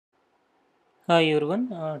Hi everyone.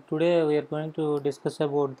 Today we are going to discuss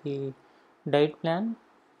about the diet plan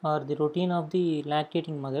or the routine of the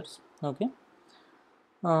lactating mothers. Okay.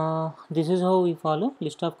 This is how we follow: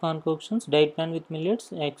 list of concoctions, diet plan with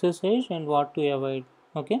millets, exercise, and what to avoid.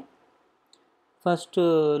 Okay. First,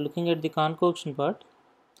 looking at the concoction part,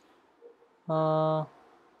 uh,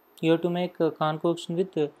 you have to make a concoction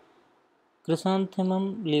with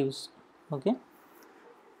chrysanthemum leaves. Okay.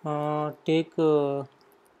 Take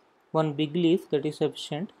one big leaf, that is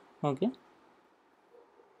sufficient. Okay.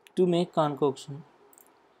 To make concoction,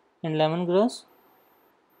 and lemongrass,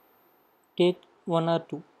 take one or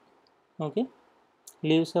two. Okay,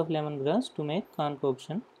 leaves of lemongrass to make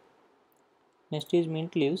concoction. Next is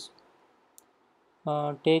mint leaves.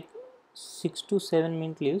 Take 6 to 7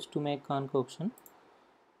 mint leaves to make concoction.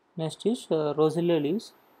 Next is rosella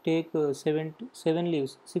leaves. Take 7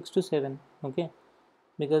 leaves, 6 to 7. Okay,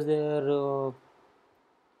 because they are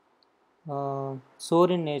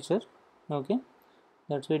sour in nature. Okay,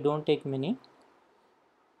 that's why don't take many.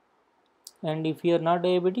 And if you are not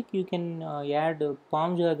diabetic, you can add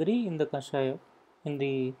palm jaggery in the kashaya, in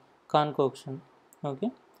the concoction.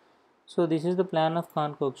 Okay. So this is the plan of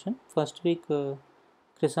concoction. First week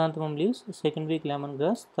chrysanthemum leaves, second week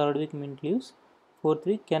lemongrass, third week mint leaves, fourth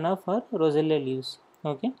week kenaf or rosella leaves.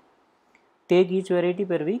 Okay. Take each variety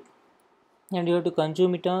per week and you have to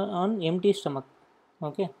consume it on empty stomach.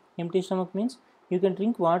 Okay. Empty stomach means you can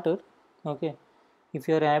drink water. Okay. If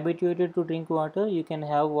you are habituated to drink water, you can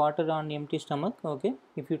have water on empty stomach. Okay.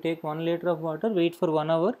 If you take 1 liter of water, wait for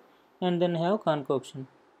 1 hour and then have concoction.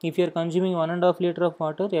 If you are consuming 1.5 liter of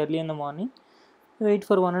water early in the morning, wait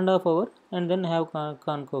for 1.5 hour and then have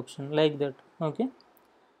concoction like that. Okay,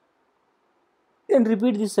 and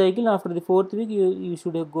repeat this cycle. After the fourth week, you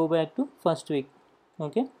should go back to first week.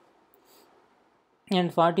 Okay,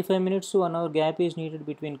 and 45 minutes to 1 hour gap is needed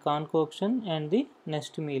between concoction and the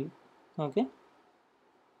next meal. Okay,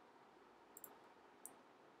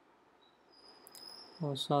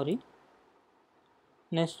 oh sorry,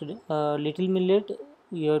 next little millet,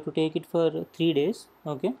 you have to take it for 3 days.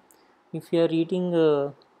 Okay, if you are eating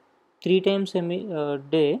 3 times a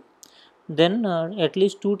day, then at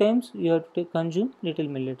least 2 times you have to consume little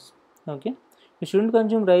millets. Okay, you shouldn't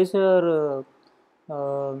consume rice or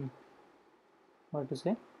what to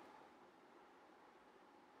say,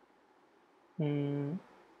 mm,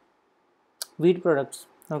 wheat products.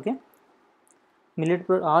 Okay,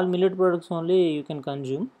 all millet products only you can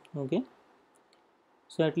consume. Okay,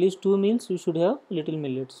 so at least 2 meals you should have little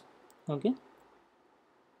millets. Okay,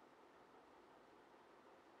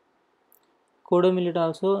 kodo millet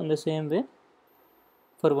also in the same way,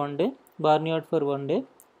 for 1 day, barnyard for 1 day,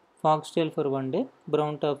 foxtail for 1 day,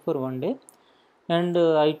 brown top for 1 day. And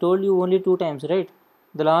I told you only 2 times, right?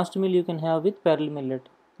 The last meal you can have with pearl millet.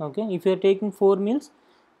 Okay, if you are taking 4 meals,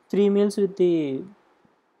 3 meals with the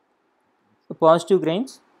positive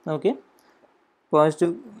grains. Okay,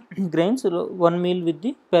 positive grains, 1 meal with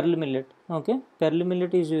the pearl millet. Okay, pearl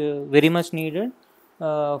millet is very much needed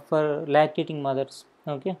for lactating mothers.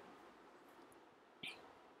 Okay,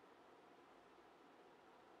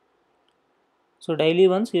 so daily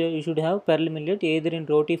once you should have pearl millet either in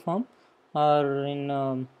roti form or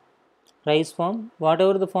in rice form.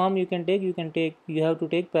 Whatever the form you can take, you have to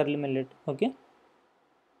take pearl millet. Okay,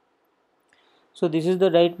 so this is the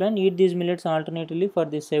diet plan. Eat these millets alternately for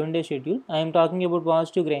this 7-day schedule. I am talking about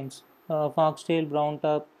positive grains: foxtail, brown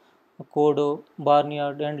top, kodo,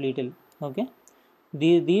 barnyard, and little. Okay,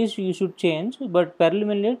 these you should change, but pearl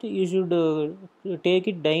millet you should take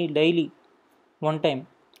it daily, one time.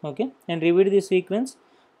 Okay, and repeat this sequence: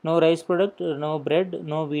 no rice product, no bread,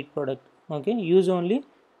 no wheat product. Okay, use only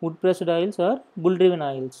wood pressed oils or bull driven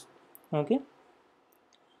oils. Okay.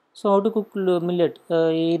 So how to cook millet?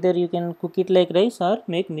 Either you can cook it like rice or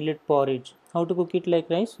make millet porridge. How to cook it like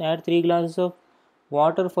rice? Add 3 glasses of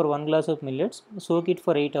water for 1 glass of millets. Soak it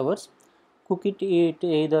for 8 hours. Cook it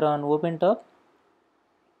either on open top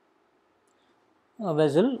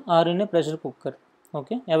vessel or in a pressure cooker.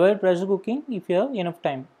 Okay. Avoid pressure cooking if you have enough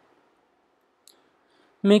time.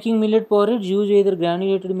 Making millet porridge, use either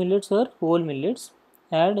granulated millets or whole millets.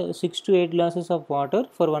 Add 6 to 8 glasses of water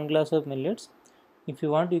for 1 glass of millets. If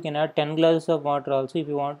you want, you can add 10 glasses of water also. If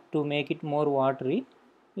you want to make it more watery,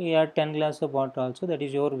 you add 10 glasses of water also. That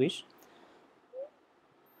is your wish.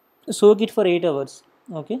 Soak it for 8 hours.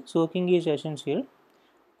 Okay, soaking is essential.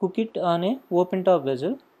 Cook it on a open top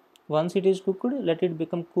vessel. Once it is cooked, let it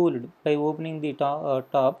become cooled by opening the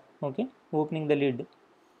top. Okay, opening the lid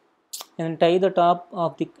and tie the top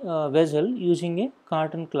of the vessel using a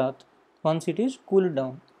cotton cloth once it is cooled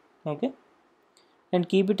down. Okay, and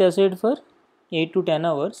keep it aside for 8 to 10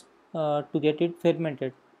 hours. to get it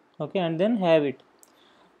fermented, okay, and then have it.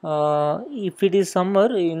 If it is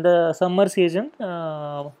summer, in the summer season,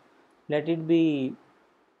 let it be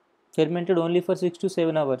fermented only for 6 to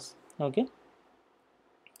 7 hours, okay.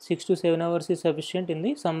 6 to 7 hours is sufficient in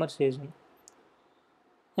the summer season.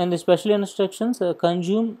 And the special instructions: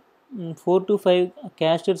 consume 4 to 5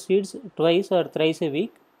 castor seeds twice or thrice a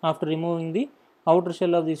week after removing the outer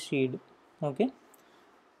shell of the seed, okay.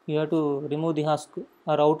 You have to remove the husk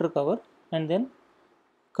or outer cover and then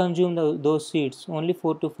consume those seeds only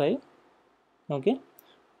 4 to 5, okay,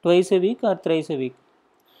 twice a week or thrice a week.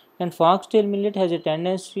 And foxtail millet has a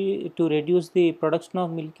tendency to reduce the production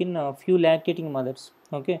of milk in few lactating mothers,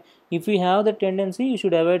 okay. If you have the tendency, you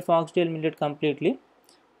should avoid foxtail millet completely,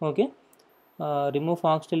 okay. Remove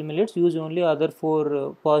foxtail millets, use only other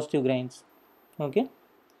four positive grains, okay.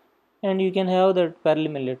 And you can have that pearl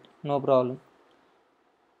millet, no problem.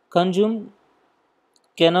 Consume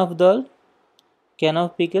can of dal, can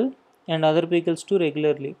of pickle, and other pickles too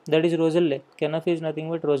regularly. That is roselle. Can of is nothing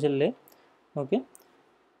but roselle, okay.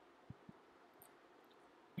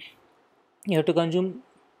 You have to consume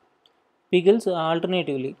pickles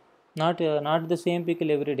alternatively, not the same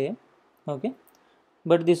pickle every day, okay.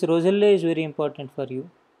 But this roselle is very important for you,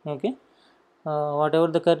 okay. Whatever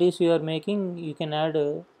the curries you are making, you can add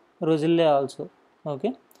roselle also,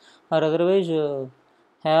 okay. Or otherwise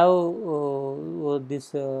have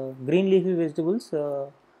this green leafy vegetables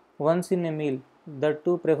once in a meal, that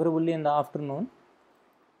too preferably in the afternoon.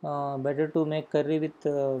 Better to make curry with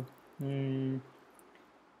mm,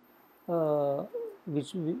 uh,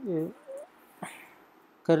 which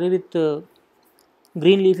curry with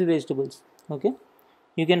green leafy vegetables, okay.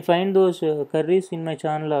 You can find those curries in my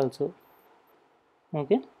channel also,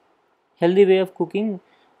 okay. Healthy way of cooking,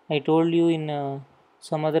 I told you in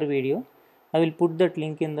some other video. I will put that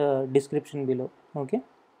link in the description below, okay.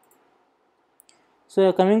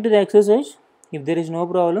 So coming to the exercise, if there is no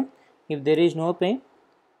problem, if there is no pain,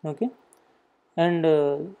 okay, and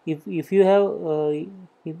if you have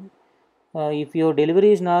if, if your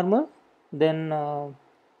delivery is normal, then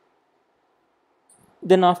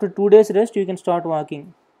after 2 days rest you can start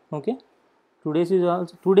walking, okay. 2 days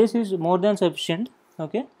is more than sufficient,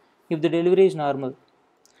 okay, if the delivery is normal.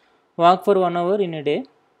 Walk for 1 hour in a day,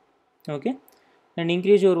 okay, and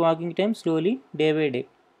increase your walking time slowly day by day,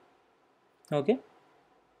 okay.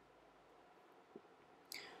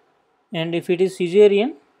 And if it is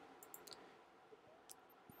cesarean,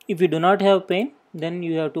 if you do not have pain, then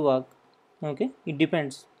you have to walk, okay. It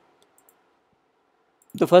depends.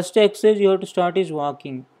 The first exercise you have to start is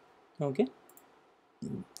walking, okay.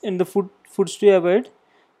 And the foods to avoid: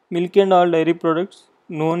 milk and all dairy products,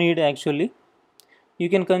 no need actually. You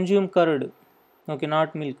can consume curd, okay,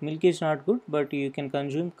 not milk. Milk is not good, but you can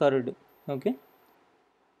consume curd, okay.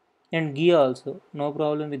 And ghee also, no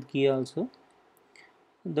problem with ghee also,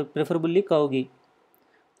 the preferably cow ghee.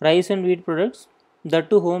 Rice and wheat products, that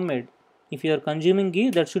too homemade. If you are consuming ghee,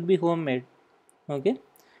 that should be homemade, okay.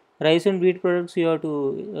 Rice and wheat products you have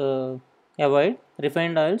to avoid.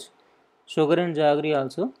 Refined oils, sugar and jaggery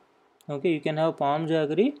also, okay. You can have palm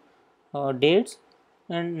jaggery, dates,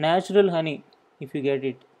 and natural honey if you get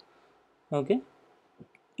it, okay.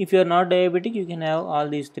 If you are not diabetic, you can have all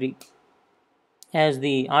these three as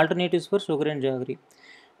the alternatives for sugar and jaggery.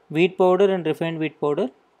 Wheat powder and refined wheat powder,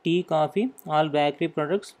 tea, coffee, all bakery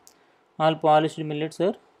products, all polished millets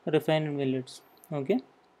are refined millets, okay.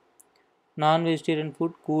 Non-vegetarian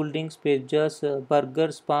food, cool drinks, pizzas,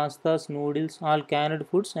 burgers, pastas, noodles, all canned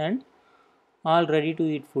foods and all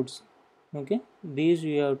ready-to-eat foods, okay. These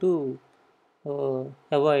you have to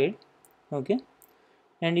avoid, okay.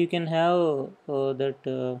 And you can have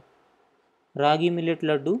that ragi millet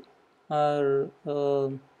laddu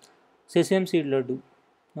or sesame seed laddu,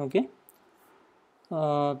 okay.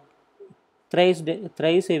 uh,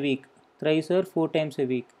 thrice a week, thrice or 4 times a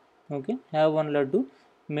week, okay. Have one laddu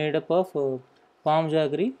made up of palm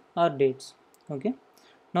jaggery or dates, okay.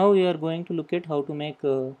 Now we are going to look at how to make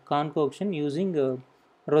concoction using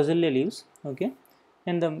roselle leaves, okay.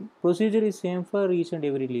 And the procedure is same for each and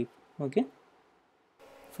every leaf, okay.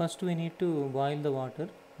 First we need to boil the water,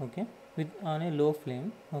 okay, with on a low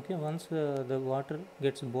flame, okay. Once the water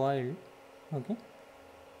gets boiled, okay,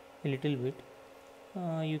 a little bit,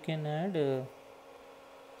 you can add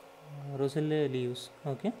roselle leaves,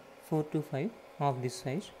 okay, 4 to 5 of this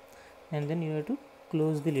size, and then you have to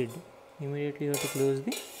close the lid. Immediately you have to close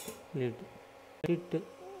the lid.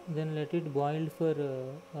 Let it boil for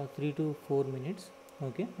 3 to 4 minutes,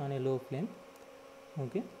 okay, on a low flame,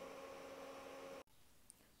 okay.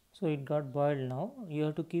 So it got boiled. Now you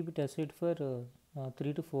have to keep it aside for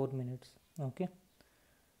 3 to 4 minutes, okay.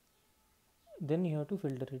 then you have to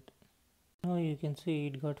filter it. Now you can see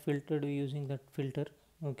it got filtered using that filter.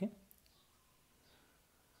 Okay,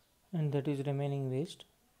 and that is remaining waste,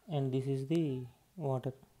 and this is the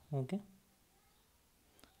water. Okay,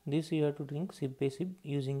 this you have to drink sip by sip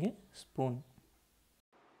using a spoon.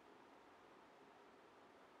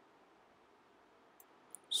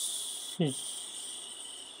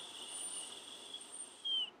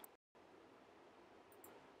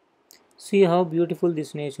 See how beautiful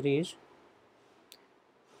this nature is.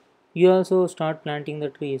 You also start planting the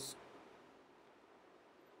trees.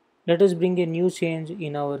 Let us bring a new change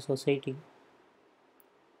in our society.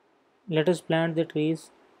 Let us plant the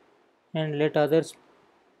trees and let others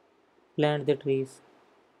plant the trees.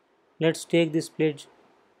 Let's take this pledge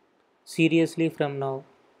seriously from now.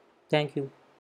 Thank you.